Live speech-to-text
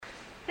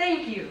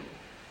Thank you.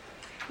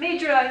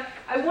 Major,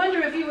 I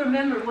wonder if you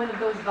remember one of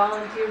those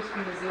volunteers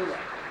from Missoula.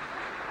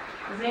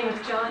 His name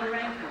was John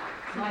Rankin,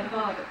 my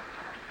father.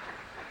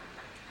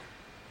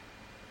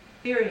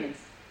 Experience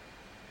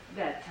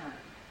that time.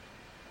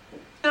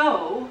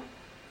 So,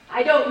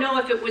 I don't know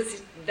if it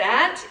was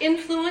that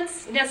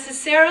influence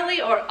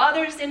necessarily or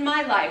others in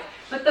my life,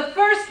 but the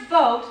first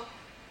vote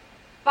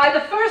by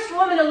the first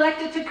woman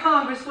elected to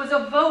Congress was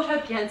a vote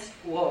against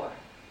war.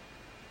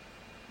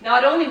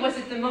 Not only was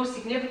it the most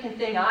significant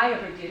thing I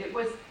ever did, it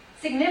was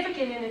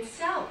significant in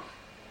itself.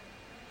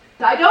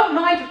 I don't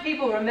mind if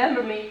people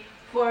remember me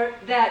for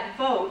that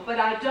vote, but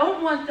I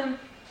don't want them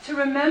to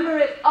remember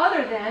it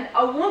other than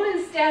a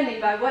woman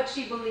standing by what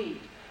she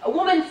believed. A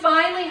woman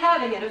finally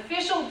having an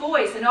official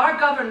voice in our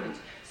government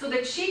so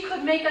that she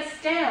could make a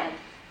stand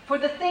for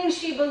the things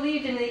she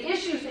believed in, the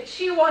issues that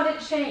she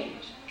wanted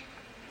changed.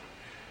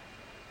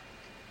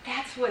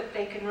 That's what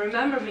they can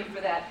remember me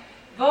for that.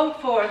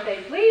 Vote for if they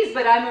please,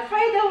 but I'm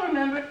afraid they'll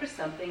remember it for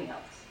something else.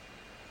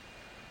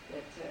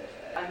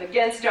 That I'm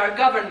against our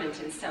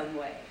government in some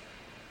way,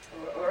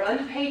 or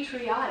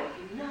unpatriotic,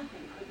 and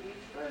nothing could be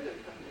further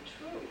from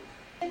the truth.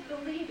 I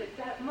believe at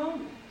that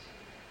moment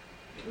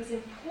it was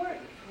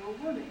important for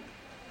a woman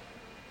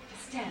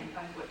to stand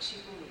by what she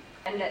believed.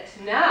 And that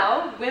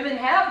now women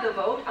have the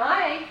vote,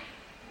 I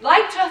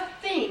like to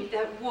think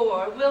that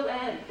war will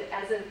end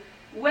as a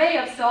way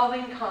of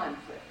solving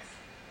conflicts.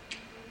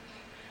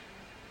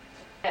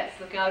 Let's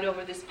look out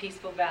over this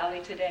peaceful valley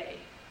today.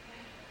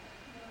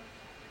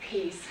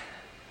 Peace.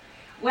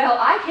 Well,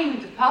 I came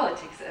into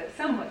politics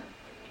somewhat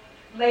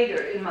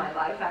later in my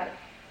life.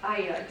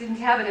 I didn't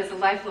have it as a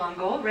lifelong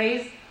goal.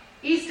 Raised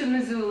east of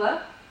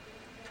Missoula.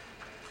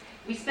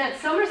 We spent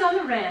summers on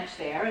the ranch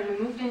there, and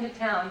we moved into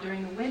town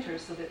during the winter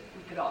so that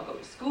we could all go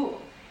to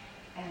school.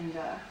 And,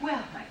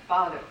 well, my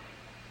father,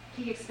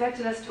 he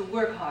expected us to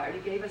work hard.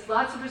 He gave us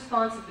lots of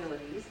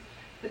responsibilities.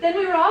 But then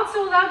we were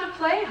also allowed to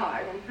play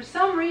hard, and for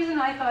some reason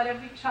I thought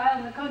every child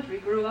in the country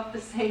grew up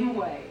the same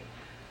way.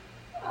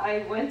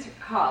 I went to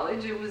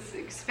college. It was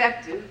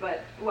expected,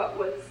 but what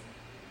was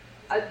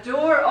a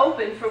door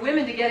open for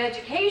women to get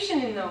education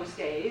in those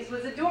days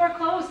was a door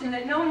closed in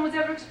that no one was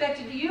ever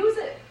expected to use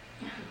it.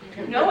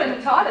 No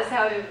one taught us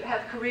how to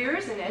have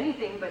careers in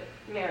anything but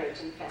marriage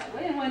and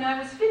family. And when I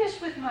was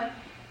finished with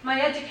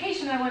my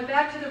education, I went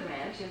back to the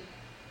ranch, and,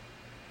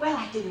 well,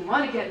 I didn't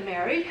want to get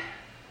married,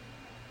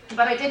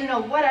 but I didn't know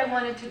what I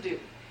wanted to do.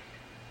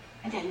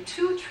 And then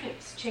 2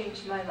 trips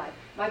changed my life.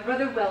 My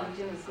brother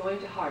Wellington was going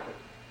to Harvard,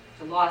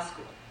 to law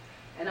school,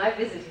 and I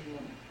visited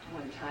him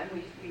one time.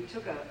 We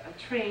took a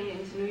train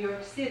into New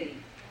York City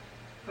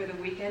for the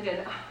weekend,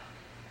 and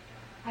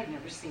I'd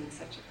never seen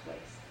such a place.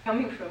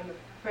 Coming from the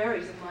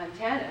prairies of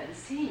Montana and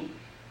seeing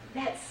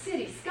that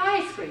city,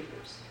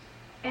 skyscrapers,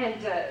 and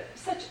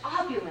such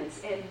opulence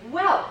and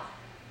wealth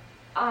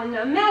on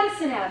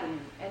Madison Avenue,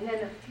 and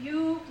then a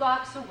few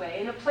blocks away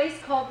in a place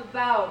called the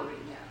Bowery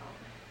now.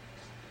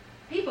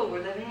 People were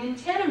living in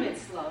tenement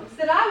slums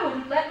that I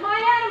wouldn't let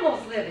my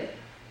animals live in.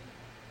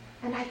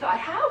 And I thought,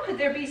 how could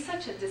there be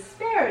such a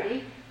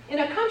disparity in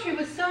a country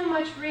with so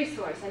much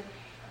resource?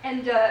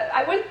 And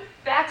I went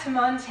back to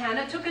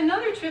Montana, took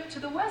another trip to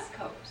the West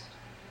Coast.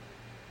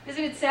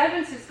 Visited San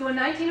Francisco in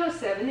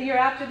 1907, the year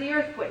after the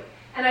earthquake,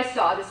 and I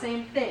saw the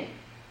same thing.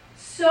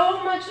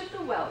 So much of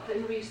the wealth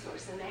and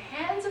resource in the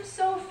hands of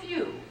so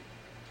few,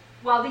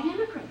 while the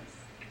immigrants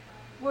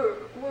were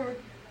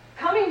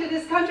coming to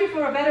this country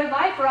for a better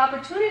life, for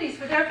opportunities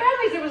for their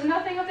families. There was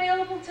nothing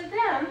available to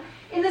them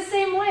in the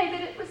same way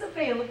that it was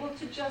available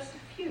to just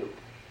a few.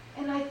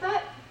 And I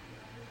thought,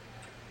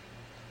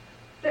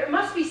 there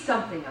must be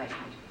something I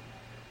can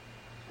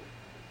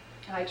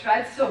do. I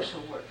tried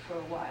social work for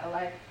a while.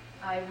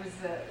 I was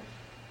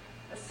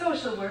a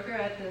social worker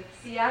at the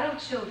Seattle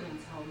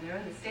Children's Home there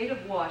in the state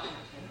of Washington.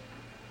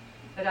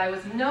 But I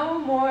was no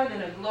more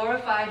than a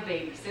glorified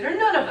babysitter.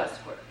 None of us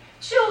were.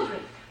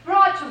 Children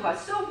brought to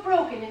us so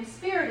broken in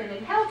spirit and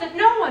in health that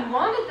no one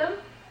wanted them.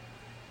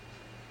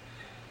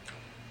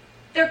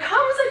 There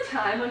comes a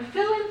time when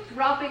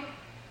philanthropic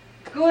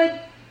good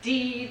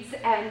deeds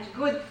and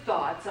good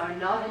thoughts are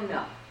not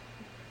enough.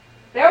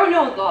 There were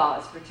no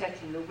laws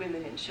protecting the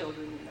women and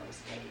children in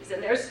those days,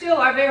 and there still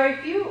are very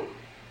few.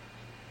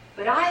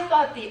 But I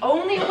thought the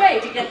only way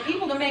to get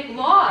people to make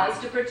laws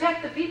to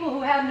protect the people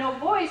who have no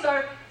voice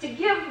are to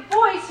give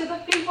voice to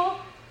the people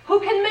who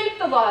can make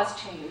the laws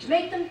change,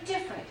 make them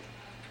different.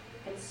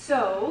 And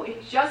so,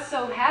 it just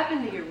so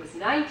happened the year was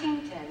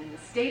 1910, and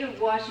the state of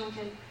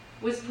Washington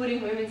was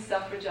putting women's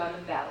suffrage on the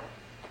ballot.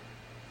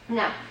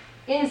 Now,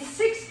 in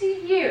 60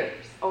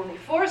 years, only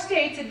 4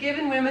 states had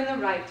given women the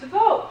right to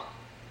vote.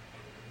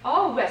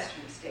 All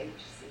Western states,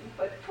 you see,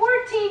 but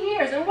 14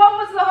 years, and what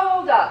was the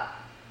holdup?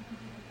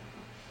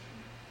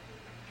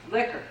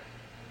 Liquor.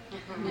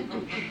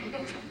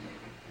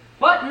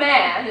 What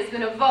man is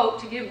going to vote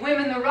to give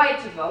women the right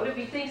to vote if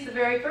he thinks the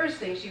very first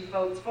thing she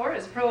votes for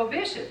is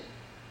prohibition?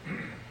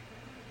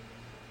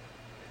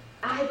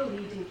 I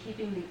believed in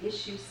keeping the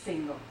issue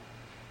single.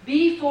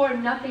 Be for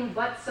nothing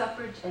but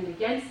suffrage and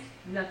against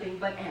nothing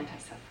but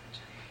anti-suffrage.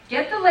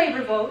 Get the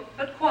labor vote,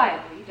 but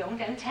quietly. Don't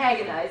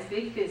antagonize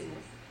big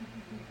business.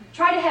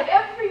 Try to have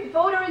every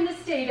voter in the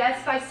state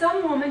asked by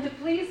some woman to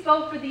please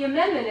vote for the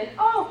amendment, and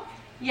oh,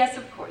 yes,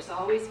 of course,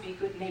 always be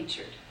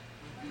good-natured.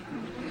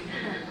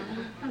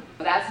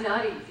 But that's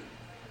not easy.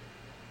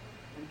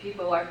 When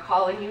people are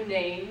calling you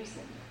names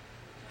and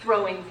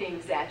throwing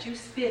things at you,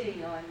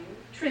 spitting on you,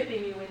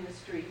 tripping you in the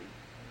street,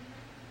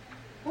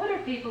 what are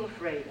people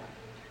afraid of?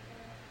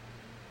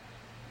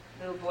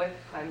 The little boy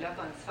climbed up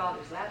on his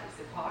father's lap and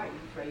said, Pa, are you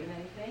afraid of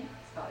anything?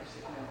 His father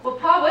said, no. Well,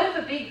 Pa, what if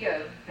a big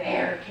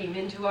bear came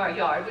into our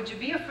yard? Would you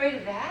be afraid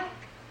of that?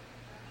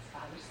 His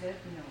father said,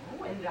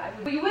 no. And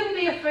well, you wouldn't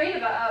be afraid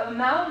of a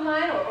mountain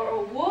lion or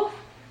a wolf?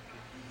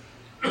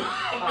 His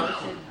father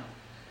said, no.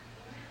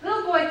 The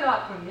little boy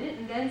thought for a minute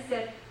and then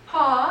said,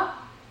 Pa,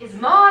 is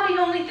Ma the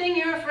only thing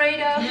you're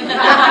afraid of?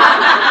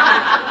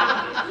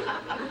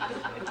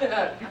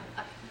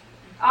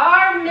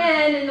 Our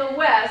men in the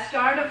West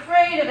aren't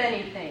afraid of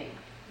anything,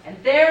 and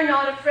they're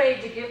not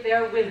afraid to give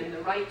their women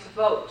the right to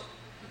vote.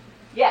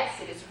 Yes,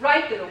 it is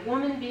right that a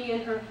woman be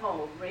in her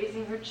home,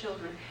 raising her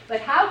children, but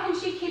how can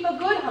she keep a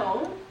good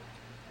home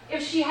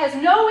if she has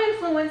no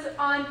influence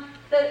on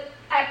the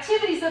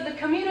activities of the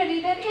community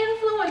that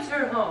influence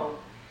her home?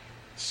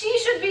 She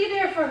should be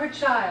there for her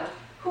child,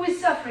 who is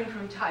suffering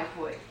from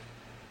typhoid,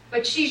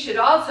 but she should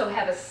also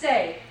have a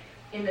say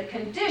in the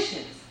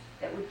conditions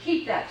that would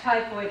keep that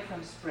typhoid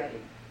from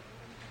spreading.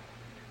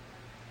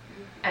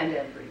 And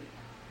every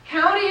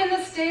county in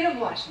the state of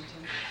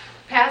Washington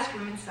passed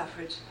women's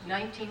suffrage in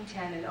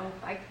 1910, and oh,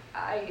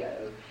 I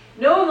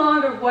no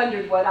longer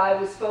wondered what I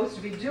was supposed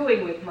to be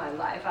doing with my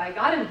life. I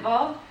got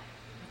involved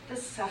with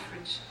the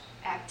suffrage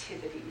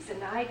activities,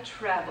 and I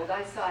traveled.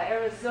 I saw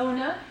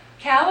Arizona,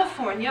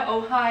 California,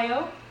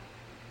 Ohio.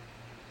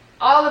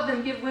 All of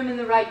them give women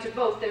the right to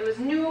vote. There was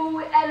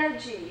new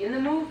energy in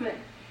the movement.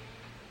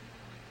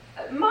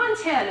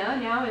 Montana,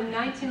 now in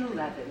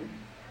 1911,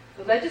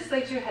 the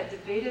legislature had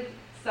debated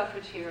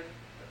suffrage here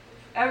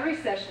every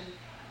session,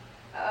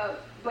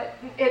 but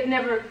it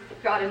never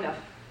got enough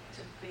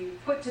to be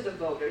put to the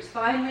voters.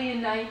 Finally,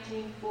 in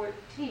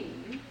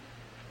 1914,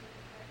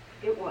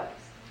 it was,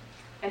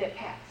 and it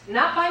passed.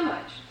 Not by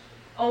much.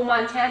 Oh,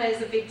 Montana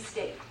is a big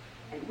state,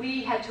 and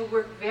we had to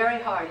work very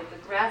hard at the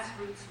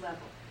grassroots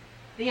level.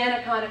 The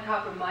Anaconda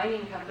Copper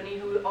Mining Company,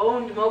 who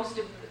owned most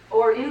of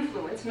or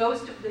influenced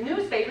most of the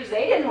newspapers,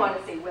 they didn't want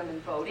to see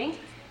women voting.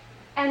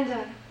 And,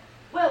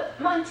 well,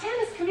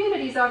 Montana's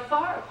communities are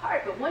far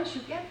apart, but once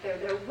you get there,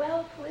 they're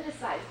well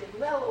politicized and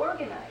well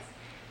organized.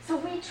 So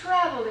we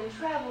traveled and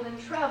traveled and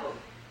traveled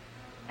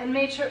and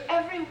made sure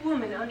every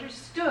woman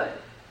understood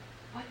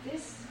what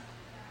this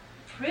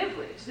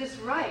privilege, this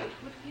right,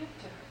 would give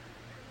to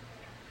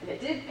her. And it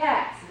did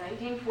pass in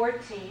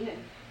 1914, and,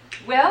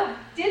 well,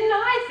 didn't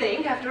I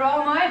think, after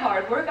all my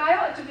hard work, I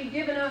ought to be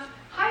given a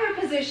higher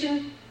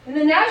position in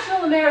the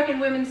National American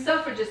Women's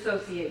Suffrage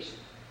Association.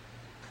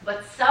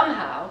 But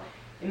somehow,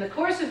 in the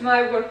course of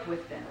my work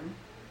with them,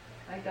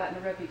 I'd gotten a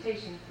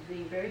reputation for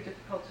being very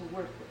difficult to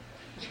work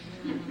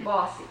with.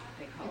 Bossy,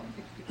 they call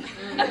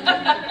it.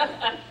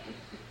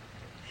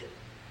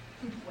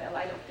 Well,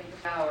 I don't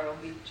think our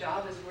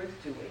job is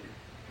worth doing.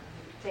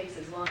 It takes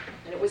as long.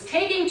 And it was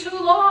taking too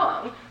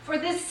long for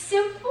this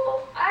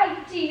simple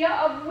idea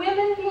of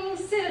women being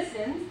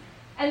citizens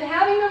and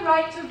having the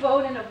right to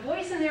vote and a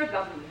voice in their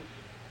government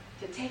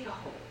to take a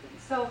hold. And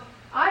so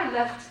I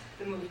left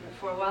the movement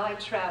for a while. I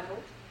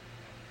traveled.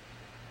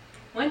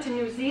 Went to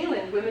New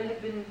Zealand. Women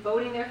had been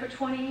voting there for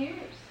 20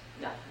 years.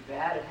 Nothing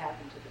bad had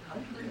happened to the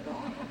country at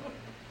all. In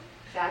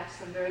fact,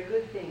 some very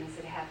good things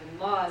had happened.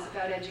 Laws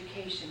about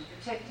education,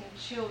 protecting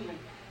children,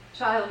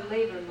 child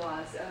labor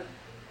laws.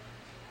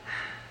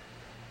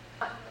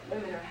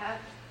 Women are half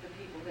the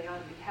people. They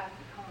ought to be half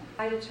the Congress.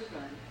 I decided to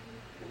run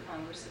the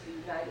Congress of the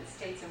United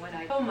States, and when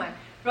I told my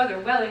brother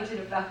Wellington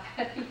about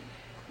that,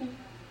 he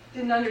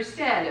didn't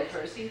understand at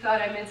first. He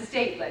thought I meant the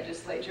state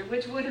legislature,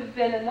 which would have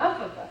been enough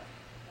of a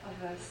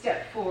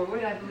step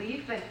forward, I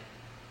believe, but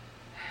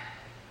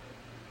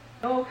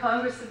no,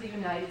 Congress of the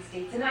United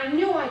States, and I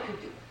knew I could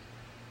do it.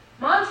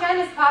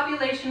 Montana's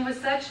population was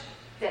such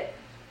that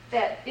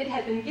it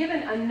had been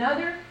given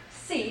another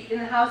seat in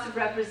the House of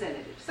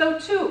Representatives. So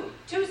two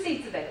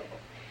seats available.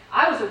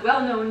 I was a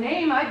well-known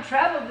name. I'd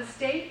traveled the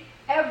state.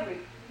 Every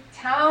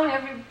town,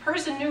 every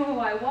person knew who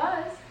I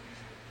was.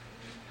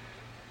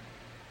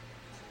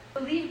 I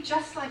believe,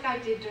 just like I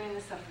did during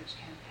the suffrage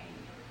campaign,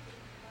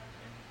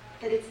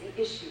 that it's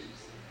the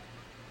issues,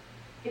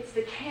 it's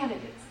the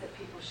candidates that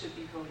people should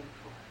be voting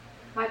for.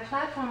 My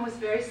platform was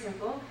very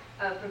simple.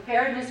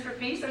 Preparedness for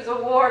peace. There's a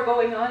war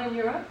going on in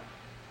Europe.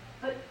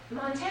 But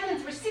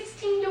Montanans were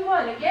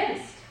 16-1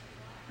 against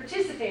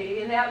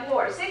participating in that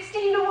war.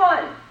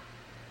 16-1.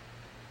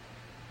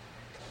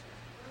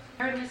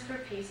 Preparedness for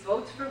peace,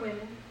 votes for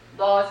women,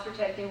 laws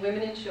protecting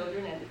women and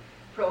children, and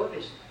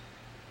prohibition.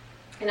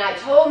 And I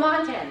told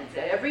Montanans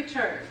at every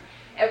turn,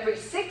 every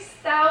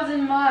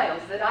 6,000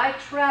 miles that I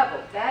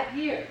traveled that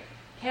year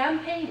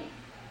campaigning,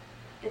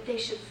 that they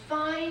should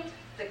find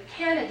the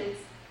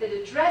candidates that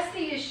address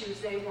the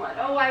issues they want.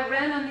 Oh, I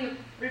ran on the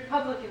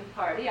Republican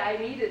Party. I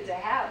needed to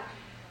have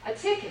a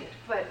ticket,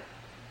 but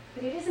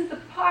it isn't the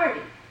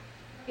party.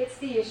 It's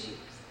the issues.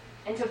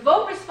 And to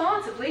vote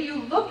responsibly,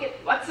 you look at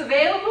what's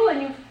available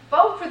and you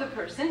vote for the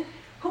person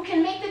who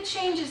can make the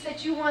changes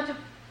that you want to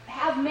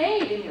have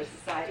made in your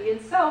society.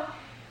 And so,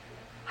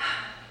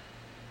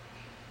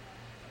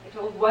 I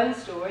told one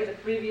story. The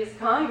previous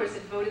Congress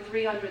had voted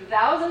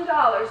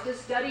 $300,000 to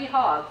study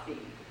hog feed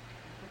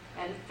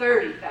and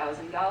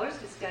 $30,000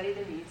 to study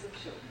the needs of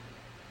children.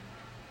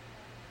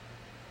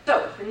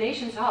 So, if the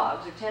nation's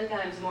hogs are 10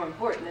 times more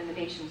important than the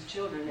nation's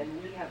children, then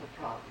we have a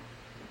problem.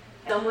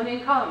 Someone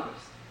in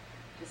Congress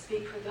to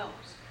speak for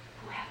those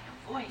who have no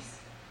voice.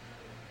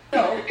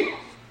 So,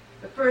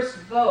 the first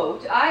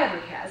vote I ever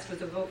cast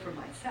was a vote for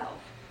myself.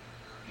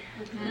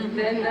 And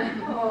then,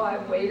 I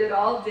waited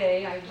all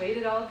day. I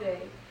waited all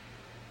day.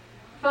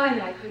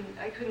 Finally,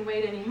 I couldn't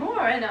wait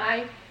anymore, and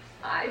I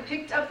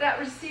picked up that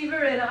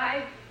receiver and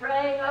I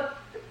rang up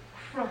the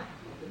Chronicle,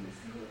 the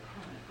Missoula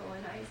Chronicle,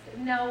 and I said,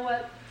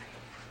 "Now,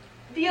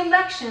 the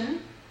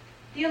election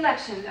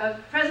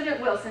of President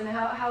Wilson,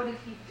 how did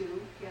he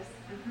do?" Yes.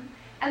 Mm-hmm.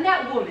 And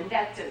that woman,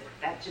 that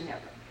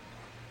Ginevra,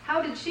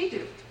 how did she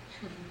do?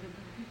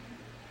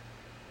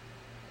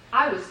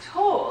 I was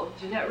told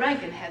Jeanette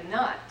Rankin had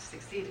not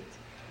succeeded.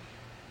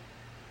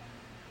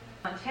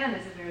 Montana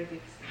is a very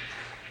big state.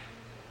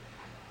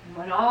 And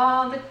when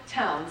all the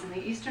towns in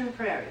the eastern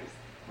prairies,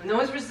 when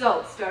those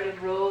results started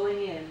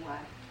rolling in, why,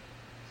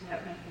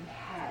 Jeanette Rankin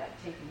had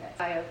taken that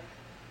by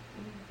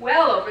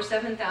well over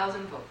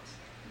 7,000 votes.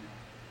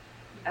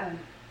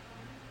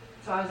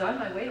 So I was on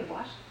my way to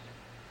Washington.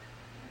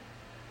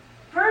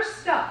 First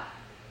stop,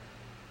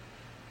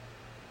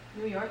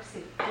 New York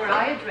City, where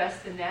I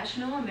addressed the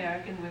National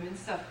American Women's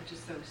Suffrage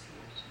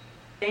Association.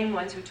 Same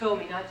ones who told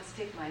me not to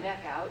stick my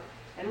neck out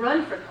and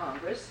run for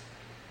Congress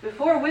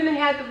before women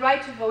had the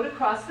right to vote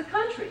across the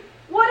country.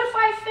 What if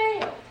I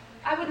failed?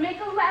 I would make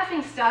a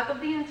laughingstock of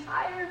the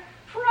entire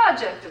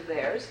project of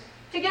theirs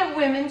to get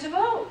women to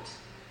vote.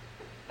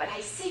 But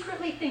I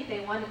secretly think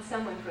they wanted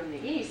someone from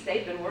the East.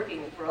 They'd been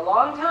working for a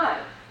long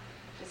time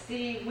to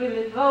see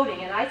women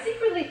voting, and I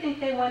secretly think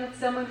they wanted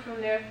someone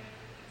from their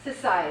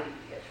society,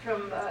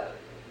 from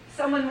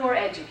someone more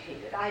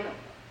educated. I don't know.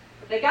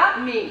 But they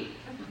got me.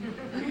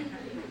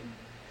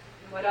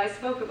 What I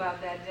spoke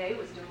about that day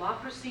was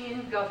democracy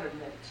in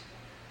government.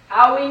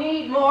 How we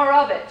need more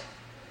of it.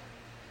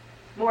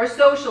 More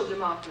social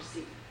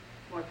democracy,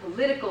 more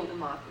political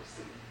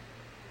democracy,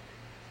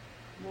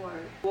 more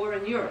war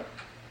in Europe.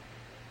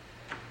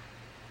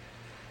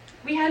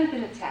 We hadn't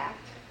been attacked.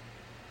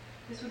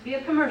 This would be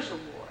a commercial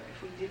war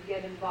if we did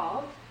get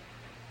involved.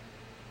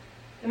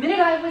 The minute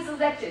I was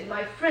elected,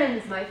 my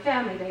friends, my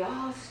family, they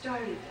all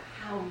started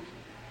to hound me.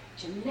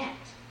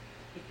 "Jeanette,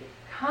 if it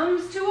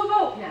comes to a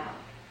vote now,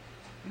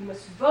 you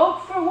must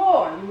vote for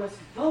war. You must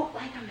vote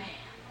like a man."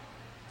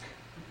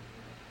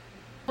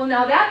 Well,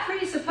 now that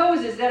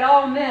presupposes that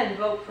all men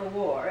vote for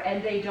war,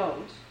 and they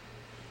don't.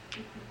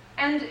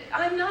 And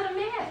I'm not a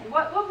man.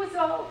 What was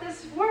all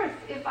this worth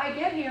if I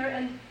get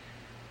here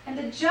and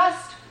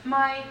adjust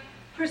my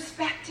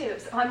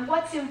perspectives on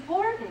what's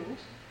important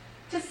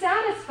to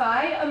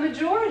satisfy a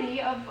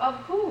majority of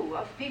who?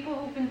 Of people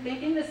who've been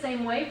thinking the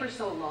same way for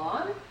so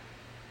long?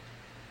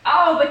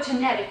 "Oh, but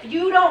Jeanette, if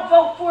you don't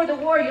vote for the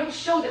war, you'll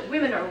show that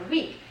women are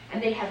weak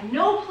and they have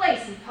no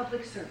place in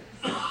public service."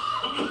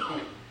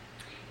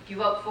 If you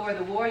vote for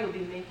the war, you'll be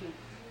making,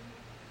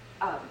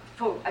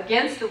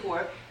 against the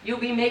war, you'll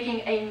be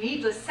making a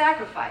needless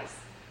sacrifice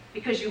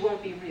because you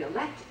won't be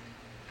reelected.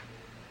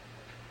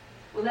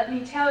 Well, let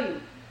me tell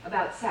you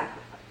about sacrifice.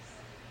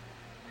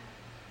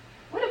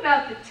 What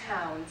about the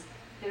towns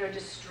that are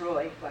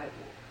destroyed by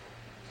war?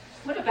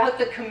 What about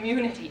the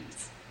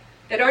communities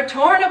that are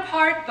torn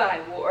apart by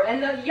war,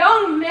 and the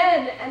young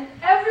men and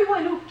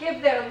everyone who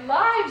give their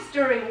lives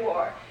during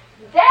war?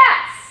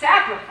 That's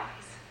sacrifice.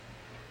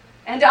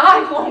 And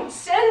I won't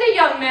send a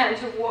young man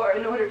to war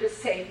in order to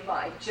save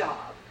my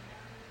job.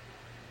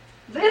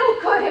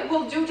 Little good it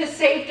will do to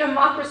save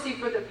democracy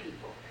for the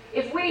people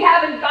if we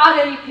haven't got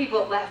any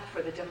people left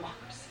for the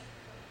democracy.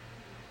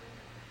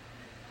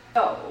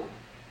 So,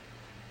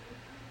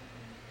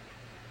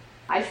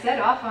 I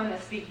set off on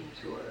a speaking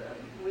tour.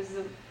 It was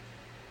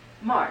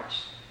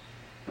March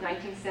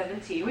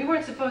 1917. We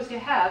weren't supposed to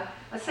have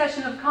a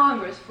session of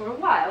Congress for a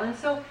while, and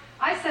so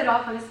I set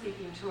off on a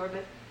speaking tour,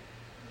 but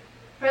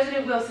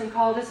President Wilson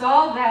called us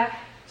all back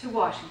to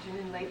Washington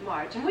in late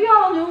March, and we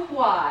all knew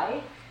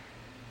why,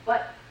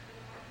 but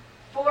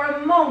for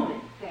a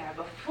moment there,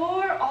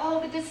 before all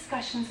the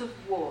discussions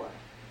of war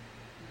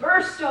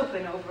burst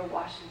open over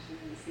Washington,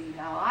 D.C.,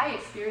 now I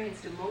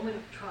experienced a moment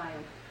of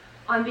triumph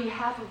on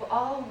behalf of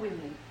all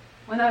women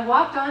when I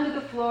walked onto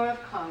the floor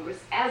of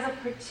Congress as a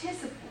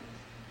participant,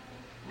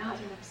 not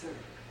an observer.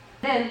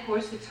 Then, of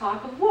course, the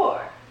talk of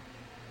war.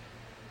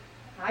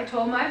 I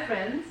told my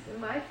friends and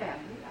my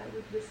family I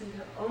would listen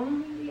to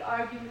only the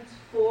arguments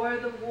for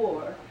the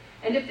war,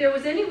 and if there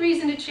was any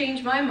reason to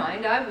change my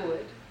mind, I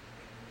would.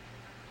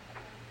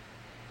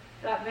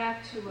 Got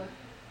back to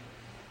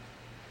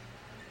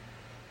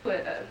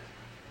a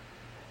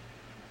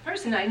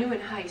person I knew in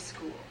high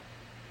school.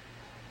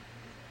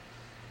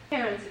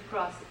 Parents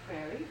across the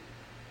prairie,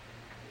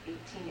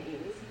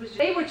 1880s.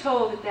 They were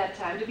told at that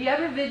time to be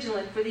ever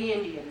vigilant for the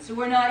Indians who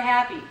were not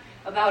happy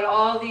about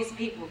all these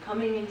people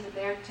coming into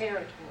their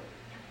territory.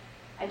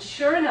 And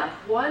sure enough,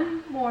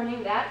 one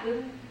morning, that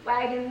little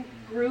wagon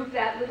group,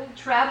 that little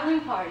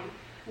traveling party,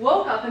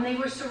 woke up and they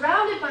were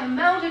surrounded by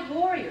mounted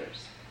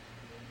warriors.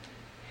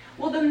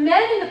 Well, the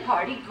men in the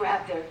party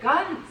grabbed their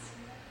guns.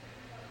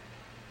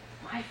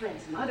 My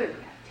friend's mother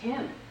grabbed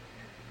him.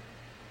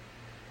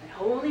 And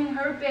holding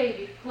her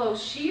baby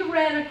close, she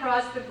ran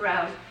across the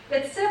ground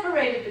that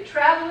separated the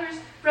travelers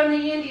from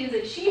the Indians,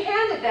 and she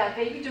handed that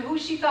baby to who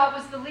she thought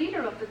was the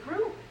leader of the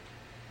group.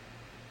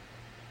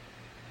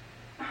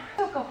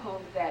 Took a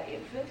hold of that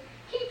infant.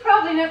 He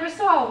probably never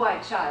saw a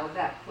white child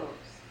that close.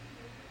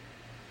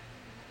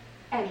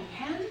 And he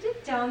handed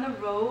it down the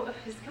row of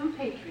his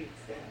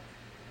compatriots there.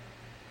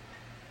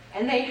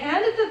 And they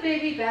handed the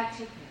baby back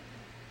to him.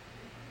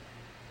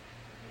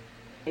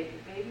 Gave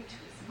the baby to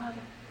his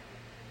mother.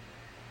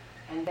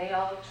 And they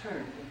all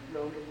turned and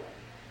rode away.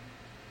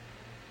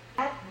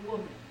 That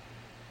woman,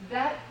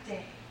 that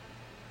day,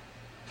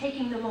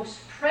 taking the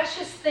most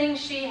precious thing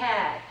she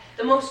had,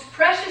 the most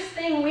precious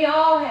thing we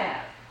all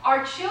have,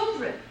 our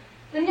children,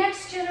 the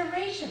next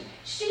generation.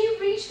 She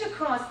reached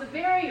across the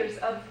barriers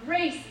of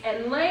race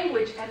and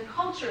language and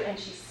culture, and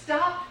she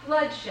stopped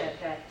bloodshed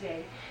that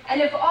day.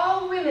 And if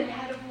all women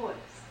had a voice,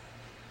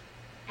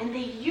 and they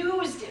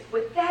used it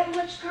with that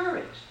much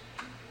courage,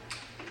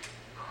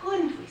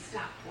 couldn't we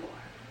stop war?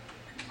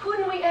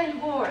 Couldn't we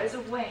end war as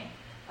a way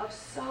of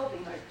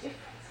solving our differences?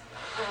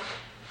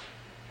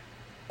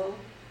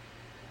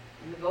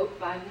 And vote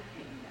by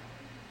McCain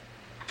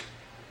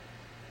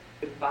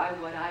now. By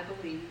what I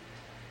believe.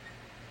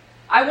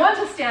 I want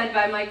to stand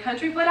by my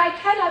country, but I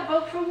cannot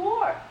vote for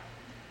war.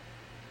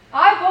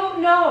 I vote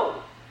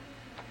no.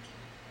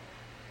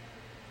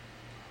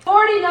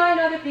 49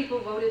 other people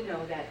voted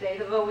no that day.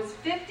 The vote was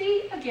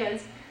 50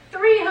 against,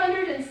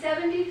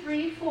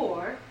 373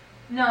 for,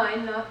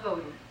 9 not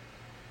voting.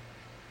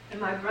 And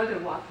my brother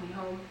walked me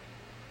home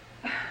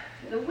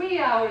in the wee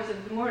hours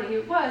of the morning.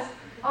 It was,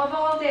 of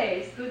all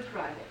days, Good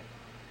Friday.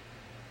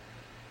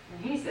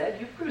 And he said,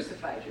 "You've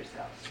crucified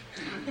yourself.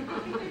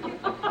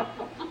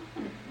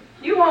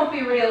 You won't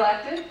be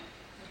reelected."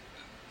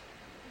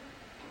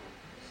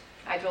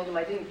 I told him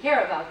I didn't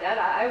care about that.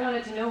 I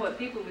wanted to know what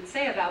people would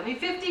say about me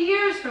 50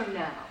 years from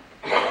now.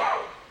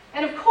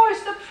 And of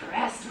course, the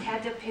press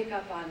had to pick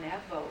up on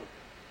that vote.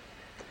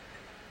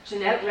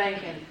 Jeanette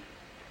Rankin,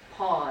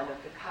 pawn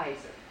of the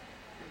Kaiser.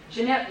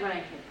 Jeanette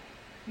Rankin,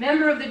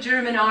 member of the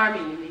German army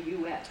in the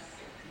U.S.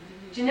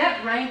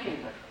 Jeanette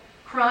Rankin,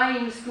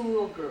 crying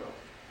schoolgirl.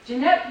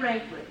 Jeanette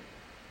Rankin,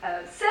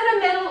 a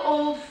sentimental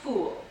old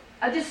fool,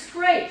 a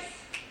disgrace.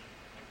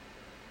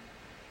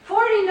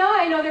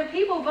 49 other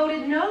people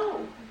voted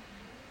no.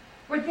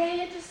 Were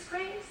they a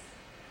disgrace?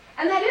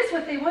 And that is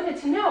what they wanted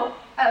to know.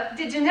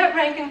 Did Jeanette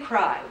Rankin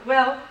cry?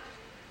 Well,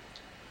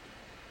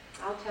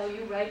 I'll tell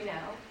you right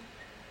now,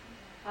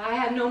 I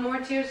had no more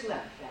tears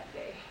left that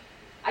day.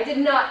 I did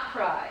not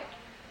cry.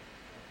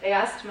 They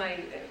asked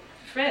my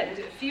friend,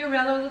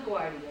 Fiorello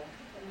LaGuardia,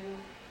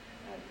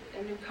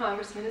 a new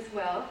congressman as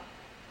well,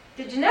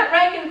 "Did Jeanette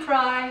Rankin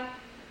cry?"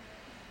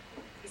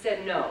 He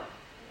said, "No.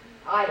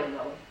 I don't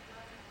know.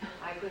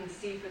 I couldn't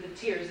see for the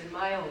tears in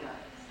my own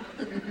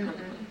eyes."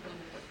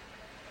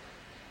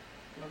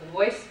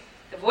 Well,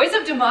 the voice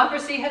of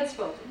democracy had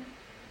spoken.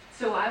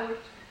 So I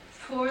worked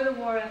for the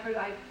war effort.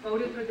 I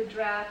voted for the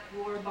draft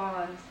war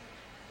bonds.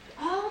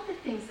 All of the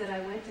things that I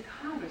went to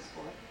Congress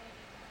for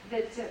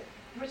that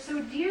were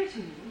so dear to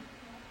me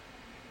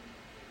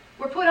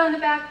were put on the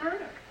back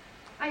burner.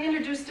 I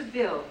introduced a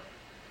bill,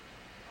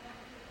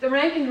 the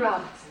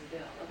Rankin-Robinson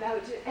bill,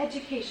 about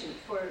education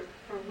for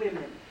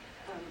women,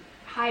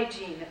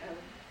 hygiene,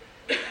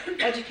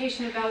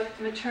 education about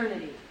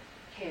maternity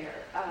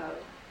care,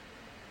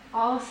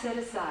 all set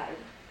aside.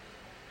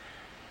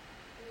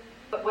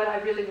 But what I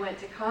really went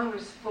to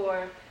Congress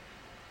for,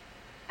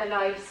 and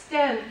I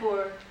stand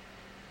for,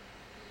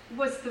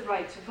 was the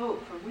right to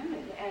vote for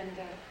women. And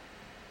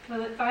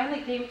well, it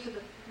finally came to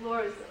the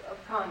floors of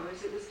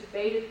Congress. It was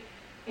debated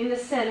in the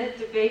Senate,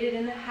 debated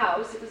in the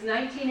House. It was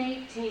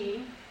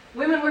 1918.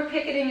 Women were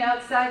picketing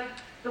outside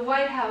the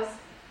White House,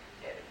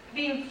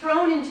 being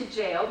thrown into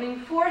jail,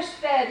 being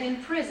force-fed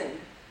in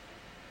prison.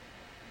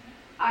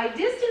 I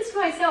distanced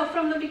myself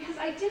from them because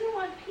I didn't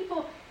want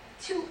people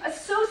to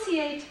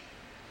associate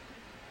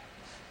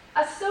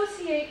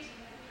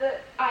the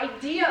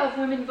idea of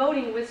women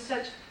voting with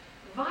such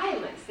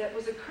violence that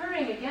was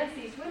occurring against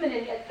these women,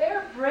 and yet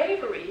their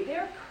bravery,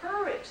 their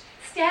courage,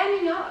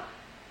 standing up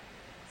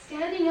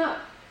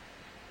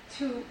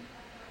to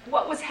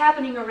what was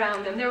happening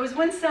around them. There was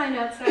one sign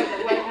outside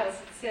the White House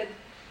that said,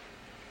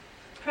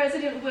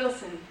 "President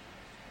Wilson,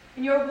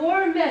 in your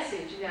war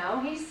message now,"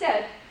 he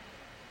said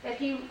that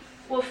he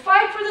will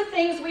fight for the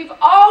things we've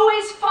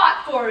always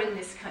fought for in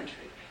this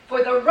country,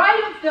 for the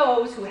right of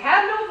those who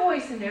have no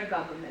voice in their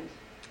government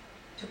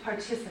to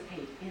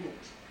participate in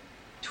it.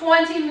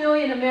 20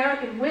 million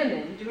American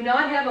women do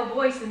not have a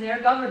voice in their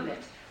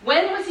government.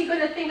 When was he going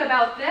to think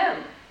about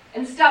them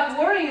and stop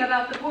worrying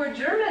about the poor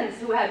Germans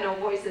who had no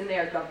voice in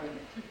their government?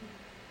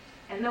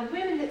 And the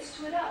women that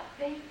stood up,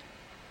 they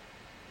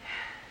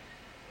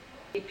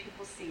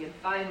people see, and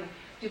finally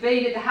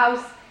debated the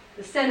House,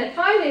 the Senate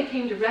finally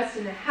came to rest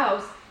in the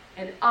House,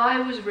 and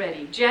I was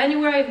ready.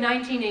 January of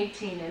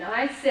 1918, and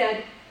I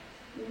said,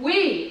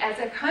 we as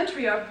a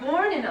country are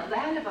born in a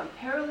land of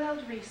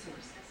unparalleled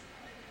resources,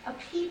 a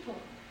people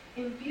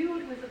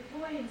imbued with the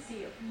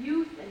buoyancy of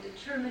youth and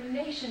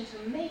determination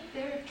to make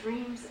their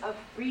dreams of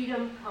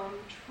freedom come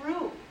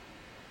true.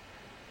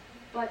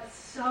 But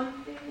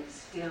something is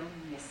still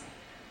missing.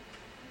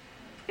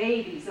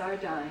 Babies are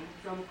dying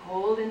from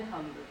cold and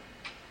hunger.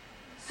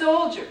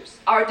 Soldiers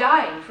are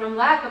dying from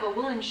lack of a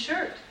woolen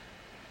shirt.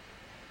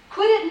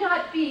 Could it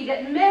not be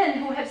that men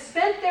who have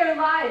spent their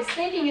lives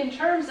thinking in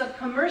terms of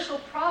commercial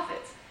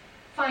profits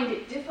find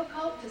it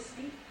difficult to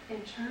speak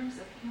in terms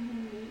of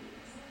human needs?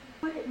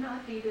 Could it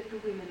not be that the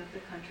women of the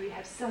country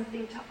have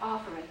something to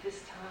offer at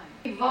this time?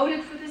 We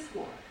voted for this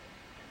war,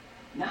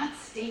 not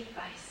state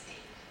by state,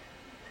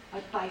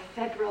 but by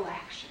federal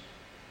action.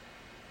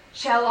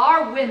 Shall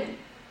our women,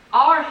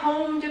 our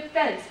home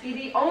defense, be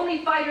the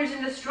only fighters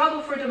in the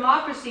struggle for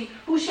democracy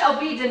who shall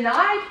be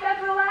denied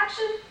federal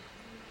action?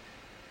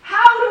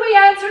 How do we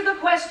answer the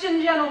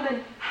question,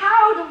 gentlemen?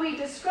 How do we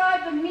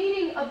describe the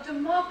meaning of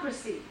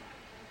democracy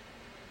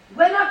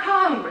when a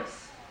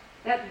Congress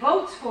that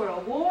votes for a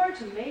war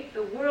to make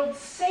the world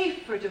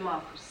safe for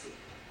democracy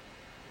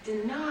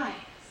denies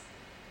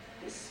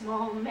this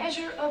small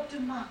measure of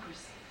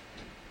democracy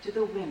to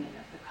the women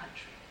of the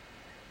country?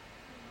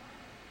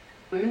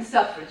 Women's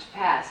suffrage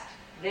passed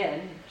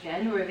then,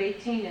 January of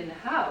 18 in the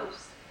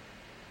House,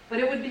 but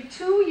it would be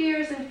 2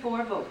 years and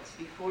 4 votes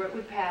before it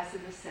would pass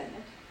in the Senate.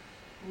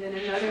 And then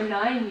another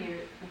 9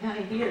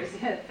 years,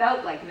 yeah, it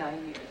felt like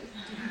 9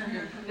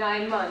 years,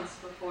 9 months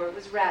before it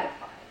was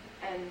ratified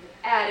and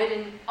added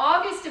in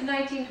August of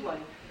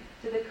 1920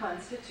 to the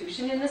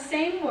Constitution in the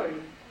same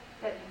wording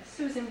that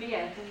Susan B.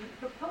 Anthony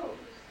proposed.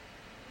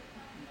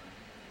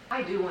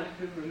 I do want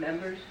to be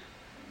remembered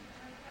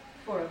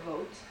for a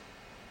vote,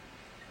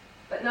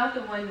 but not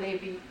the one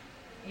maybe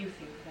you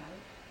think about.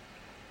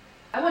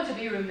 I want to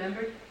be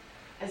remembered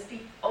as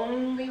the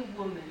only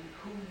woman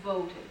who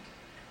voted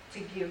to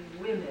give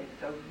women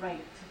the right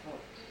to vote.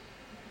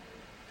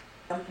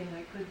 Something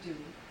I could do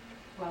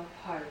while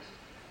part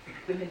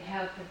women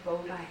have the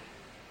vote.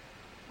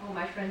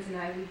 My friends and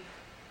I, we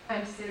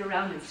kind of sit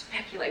around and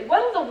speculate.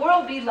 What will the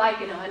world be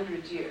like in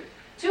 100 years?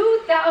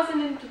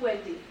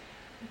 2020.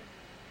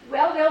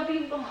 Well, there'll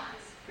be laws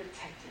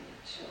protecting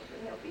the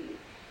children. There'll be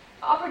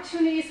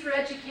opportunities for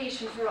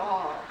education for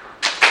all.